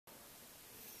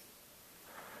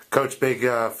Coach, big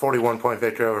 41-point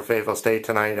victory over Fayetteville State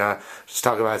tonight. Just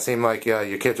talk about it. It seemed like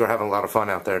your kids were having a lot of fun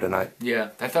out there tonight. Yeah,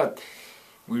 I thought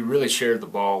we really shared the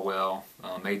ball well,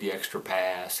 made the extra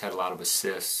pass, had a lot of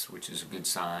assists, which is a good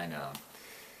sign.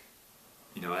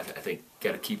 I think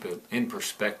got to keep it in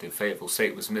perspective. Fayetteville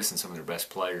State was missing some of their best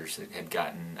players that had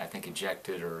gotten, I think,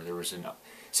 ejected, or there was a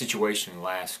situation in the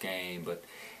last game. But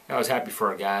I was happy for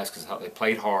our guys because they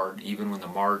played hard. Even when the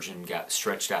margin got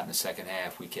stretched out in the second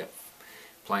half, we kept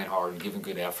playing hard and giving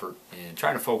good effort and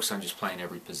trying to focus on just playing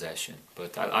every possession.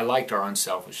 But I liked our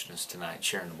unselfishness tonight,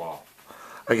 sharing the ball.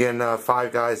 Again,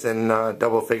 5 guys in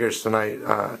double figures tonight.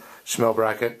 Schmel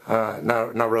Brackett,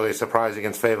 not really a surprise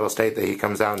against Fayetteville State that he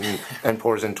comes out and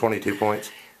pours in 22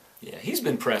 points. Yeah, he's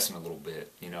been pressing a little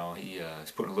bit.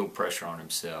 He's putting a little pressure on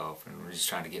himself, and we're just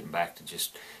trying to get him back to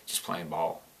just playing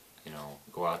ball.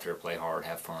 Go out there, play hard,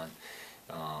 have fun.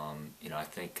 I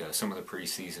think some of the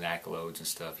preseason accolades and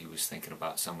stuff, he was thinking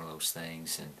about some of those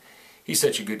things, and he's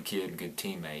such a good kid, good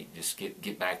teammate. Just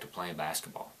get back to playing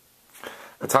basketball.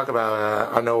 Talk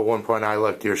about, I know at one point I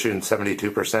looked, you were shooting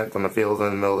 72% from the field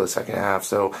in the middle of the second half.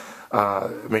 So,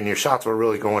 your shots were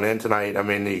really going in tonight.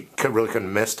 You really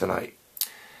couldn't miss tonight.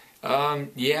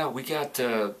 Yeah, we got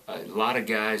a lot of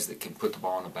guys that can put the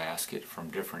ball in the basket from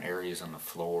different areas on the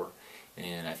floor.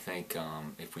 And I think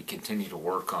if we continue to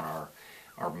work on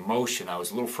our motion, I was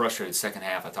a little frustrated the second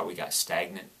half. I thought we got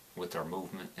stagnant with our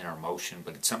movement and our motion,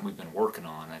 but it's something we've been working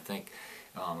on. I think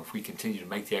if we continue to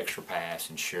make the extra pass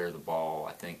and share the ball,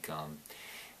 I think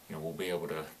we'll be able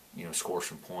to score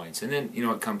some points. And then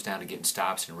it comes down to getting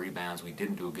stops and rebounds. We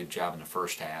didn't do a good job in the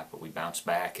first half, but we bounced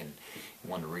back and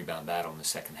won the rebound battle in the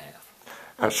second half.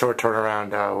 A short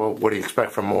turnaround. What do you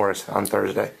expect from Morris on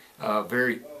Thursday?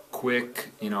 Very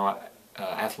quick.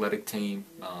 Athletic team.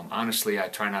 Honestly, I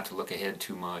try not to look ahead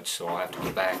too much, so I'll have to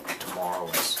go back tomorrow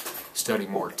and study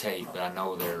more tape. But I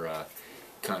know they're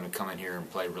kind of come in here and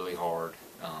play really hard.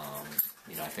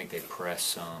 I think they press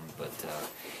some, but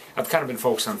I've kind of been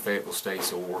focused on Fayetteville State,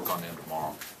 so we'll work on them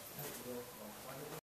tomorrow.